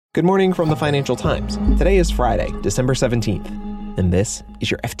Good morning from the Financial Times. Today is Friday, December 17th, and this is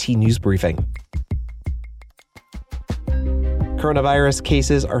your FT News Briefing. Coronavirus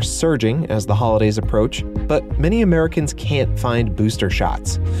cases are surging as the holidays approach, but many Americans can't find booster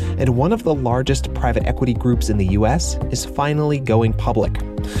shots. And one of the largest private equity groups in the U.S. is finally going public.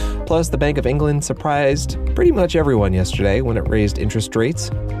 Plus, the Bank of England surprised pretty much everyone yesterday when it raised interest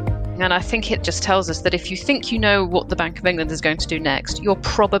rates. And I think it just tells us that if you think you know what the Bank of England is going to do next, you're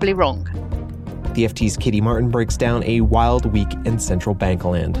probably wrong. The FT's Katie Martin breaks down a wild week in central bank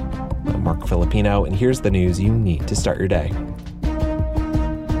land. I'm Mark Filipino, and here's the news you need to start your day.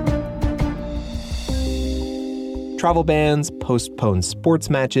 Travel bans, postponed sports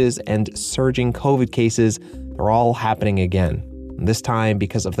matches, and surging COVID cases are all happening again. This time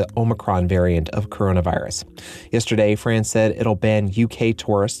because of the Omicron variant of coronavirus. Yesterday, France said it'll ban UK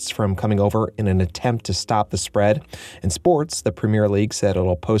tourists from coming over in an attempt to stop the spread. In sports, the Premier League said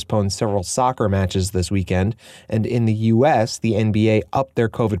it'll postpone several soccer matches this weekend. And in the U.S., the NBA upped their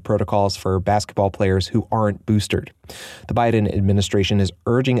COVID protocols for basketball players who aren't boosted. The Biden administration is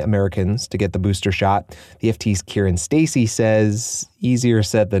urging Americans to get the booster shot. The FT's Kieran Stacey says easier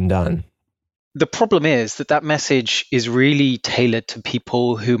said than done. The problem is that message is really tailored to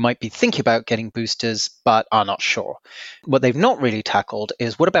people who might be thinking about getting boosters but are not sure. What they've not really tackled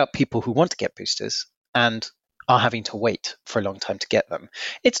is what about people who want to get boosters and are having to wait for a long time to get them.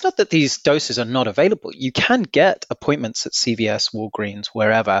 It's not that these doses are not available. You can get appointments at CVS, Walgreens,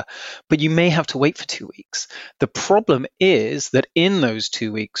 wherever, but you may have to wait for 2 weeks. The problem is that in those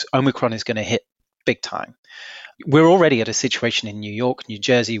 2 weeks, Omicron is going to hit big time. We're already at a situation in New York, New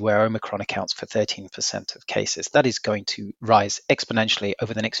Jersey, where Omicron accounts for 13% of cases. That is going to rise exponentially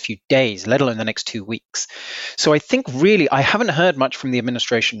over the next few days, let alone the next 2 weeks. So I think really, I haven't heard much from the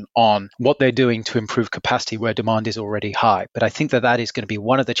administration on what they're doing to improve capacity where demand is already high. But I think that is going to be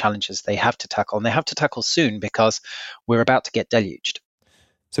one of the challenges they have to tackle, and they have to tackle soon because we're about to get deluged.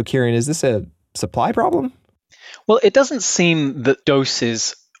 So Kieran, is this a supply problem? Well, it doesn't seem that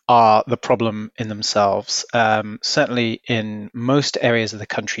doses are the problem in themselves. Certainly in most areas of the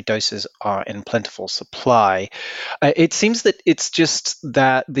country, doses are in plentiful supply. It seems that it's just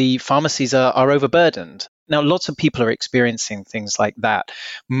that the pharmacies are overburdened. Now, lots of people are experiencing things like that.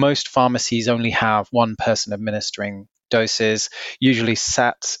 Most pharmacies only have one person administering doses, usually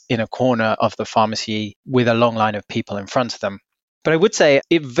sat in a corner of the pharmacy with a long line of people in front of them. But I would say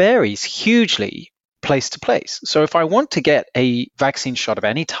it varies hugely place to place. So if I want to get a vaccine shot of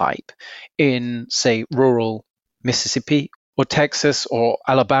any type in, say, rural Mississippi or Texas or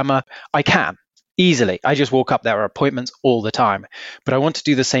Alabama, I can easily. I just walk up. There are appointments all the time. But I want to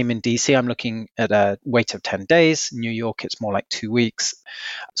do the same in DC. I'm looking at a wait of 10 days. New York, it's more like 2 weeks.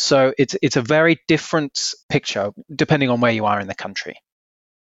 So it's a very different picture depending on where you are in the country.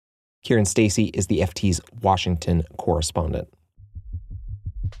 Kieran Stacey is the FT's Washington correspondent.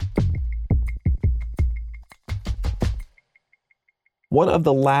 One of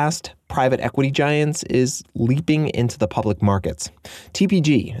the last private equity giants is leaping into the public markets.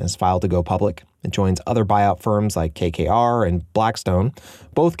 TPG has filed to go public. It joins other buyout firms like KKR and Blackstone,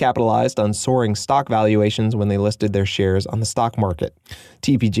 both capitalized on soaring stock valuations when they listed their shares on the stock market.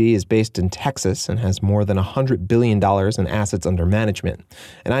 TPG is based in Texas and has more than $100 billion in assets under management.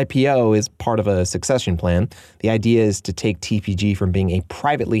 An IPO is part of a succession plan. The idea is to take TPG from being a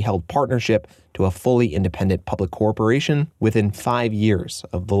privately held partnership to a fully independent public corporation within 5 years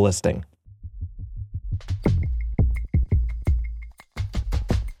of the listing.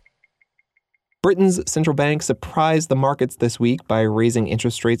 Britain's central bank surprised the markets this week by raising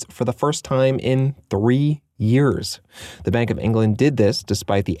interest rates for the first time in 3 years. The Bank of England did this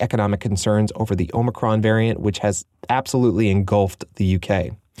despite the economic concerns over the Omicron variant, which has absolutely engulfed the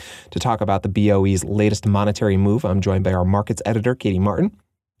UK. To talk about the BOE's latest monetary move, I'm joined by our markets editor, Katie Martin.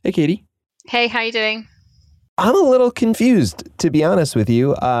 Hey, Katie. Hey, how you doing? I'm a little confused, to be honest with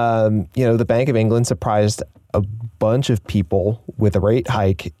you. The Bank of England surprised a bunch of people with a rate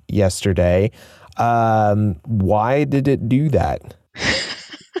hike yesterday. Why did it do that?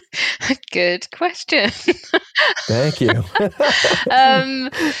 Good question. Thank you.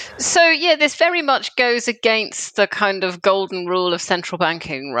 This very much goes against the kind of golden rule of central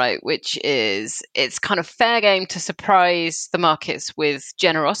banking, right? Which is it's kind of fair game to surprise the markets with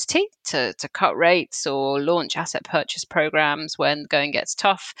generosity, to cut rates or launch asset purchase programs when the going gets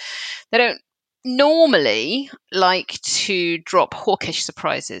tough. They don't normally like to drop hawkish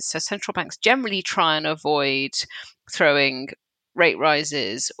surprises. So central banks generally try and avoid throwing rate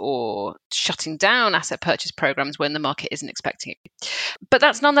rises or shutting down asset purchase programs when the market isn't expecting it. But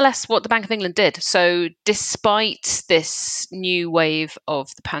that's nonetheless what the Bank of England did. So despite this new wave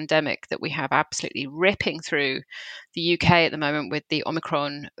of the pandemic that we have absolutely ripping through the UK at the moment with the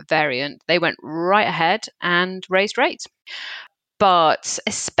Omicron variant, they went right ahead and raised rates. But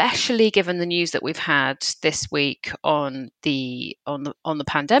especially given the news that we've had this week on the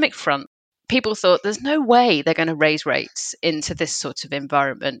pandemic front, people thought there's no way they're going to raise rates into this sort of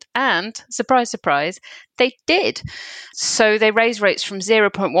environment. And surprise, surprise, they did. So they raised rates from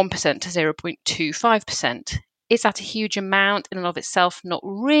 0.1% to 0.25%. Is that a huge amount in and of itself? Not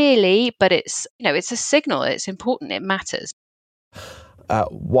really, but it's a signal. It's important. It matters.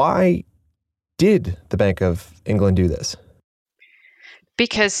 Why did the Bank of England do this?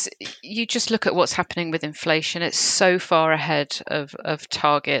 Because you just look at what's happening with inflation. It's so far ahead of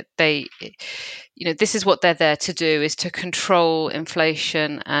target. This is what they're there to do, is to control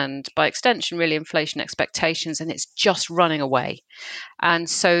inflation and by extension, really inflation expectations, and it's just running away. And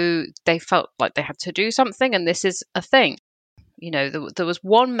so they felt like they had to do something, and this is a thing. There was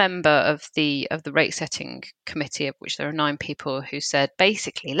one member of the rate setting committee, of which there are 9 people, who said,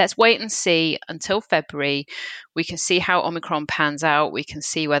 basically, let's wait and see until February. We can see how Omicron pans out. We can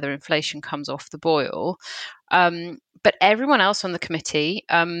see whether inflation comes off the boil. But everyone else on the committee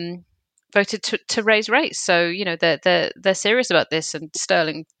voted to raise rates. So, they're serious about this, and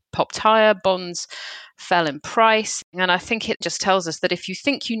sterling popped higher, bonds fell in price. And I think it just tells us that if you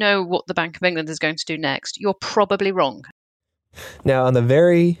think you know what the Bank of England is going to do next, you're probably wrong. Now, on the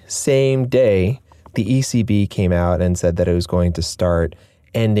very same day, the ECB came out and said that it was going to start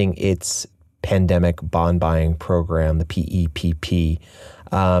ending its pandemic bond buying program, the PEPP,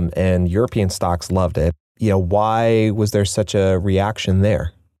 and European stocks loved it. Why was there such a reaction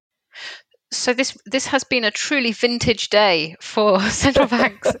there? So this has been a truly vintage day for central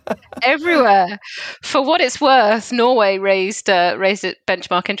banks everywhere. For what it's worth, Norway raised its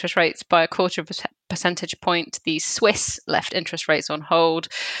benchmark interest rates by 0.25 percentage point. The Swiss left interest rates on hold.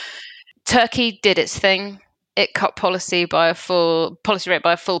 Turkey did its thing. It cut policy rate by a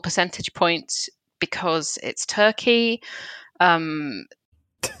full percentage point because it's Turkey.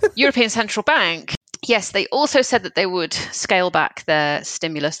 European Central Bank. Yes, they also said that they would scale back their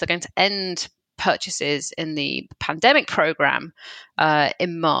stimulus. They're going to end purchases in the pandemic program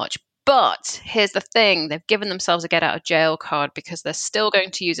in March. But here's the thing, they've given themselves a get out of jail card because they're still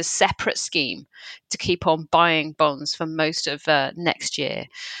going to use a separate scheme to keep on buying bonds for most of next year.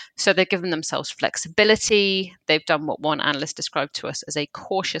 So they've given themselves flexibility. They've done what one analyst described to us as a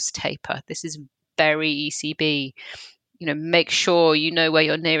cautious taper. This is very ECB. Make sure you know where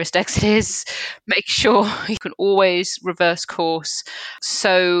your nearest exit is. Make sure you can always reverse course.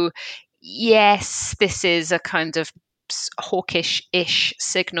 Yes, this is a kind of hawkish-ish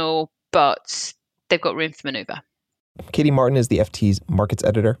signal, but they've got room for maneuver. Katie Martin is the FT's markets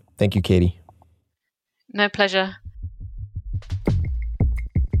editor. Thank you, Katie. No, pleasure.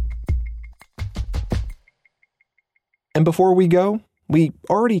 And before we go, we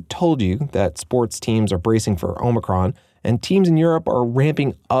already told you that sports teams are bracing for Omicron, and teams in Europe are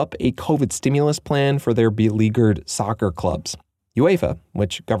ramping up a COVID stimulus plan for their beleaguered soccer clubs. UEFA,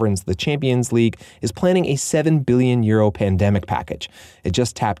 which governs the Champions League, is planning a €7 billion pandemic package. It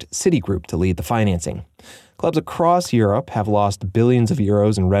just tapped Citigroup to lead the financing. Clubs across Europe have lost billions of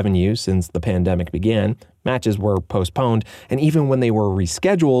euros in revenue since the pandemic began. Matches were postponed, and even when they were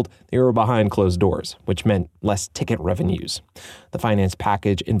rescheduled, they were behind closed doors, which meant less ticket revenues. The finance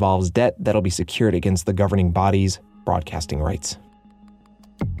package involves debt that'll be secured against the governing body's broadcasting rights.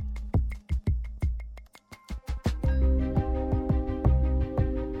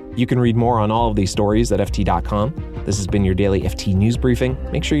 You can read more on all of these stories at FT.com. This has been your daily FT News Briefing.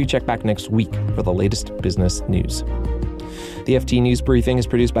 Make sure you check back next week for the latest business news. The FT News Briefing is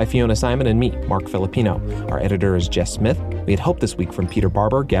produced by Fiona Simon and me, Mark Filipino. Our editor is Jess Smith. We had help this week from Peter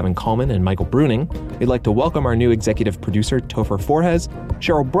Barber, Gavin Coleman, and Michael Bruning. We'd like to welcome our new executive producer, Topher Forhez.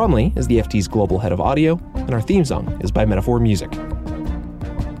 Cheryl Brumley is the FT's global head of audio, and our theme song is by Metaphor Music.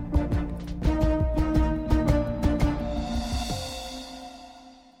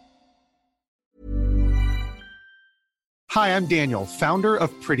 Hi, I'm Daniel, founder of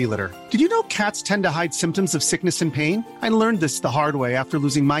Pretty Litter. Did you know cats tend to hide symptoms of sickness and pain? I learned this the hard way after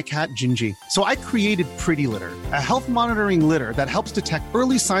losing my cat, Gingy. So I created Pretty Litter, a health monitoring litter that helps detect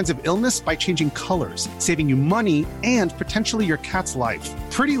early signs of illness by changing colors, saving you money and potentially your cat's life.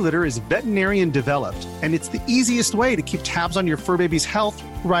 Pretty Litter is veterinarian developed, and it's the easiest way to keep tabs on your fur baby's health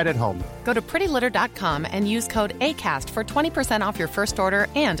right at home. Go to prettylitter.com and use code ACAST for 20% off your first order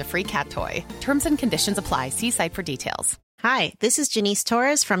and a free cat toy. Terms and conditions apply. See site for details. Hi, this is Janice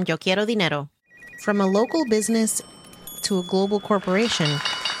Torres from Yo Quiero Dinero. From a local business to a global corporation,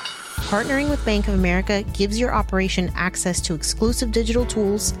 partnering with Bank of America gives your operation access to exclusive digital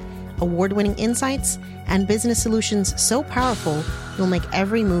tools, award-winning insights, and business solutions so powerful you'll make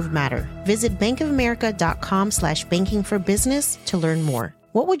every move matter. Visit bankofamerica.com/banking for business to learn more.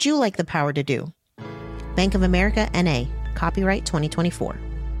 What would you like the power to do? Bank of America, N.A., copyright 2024.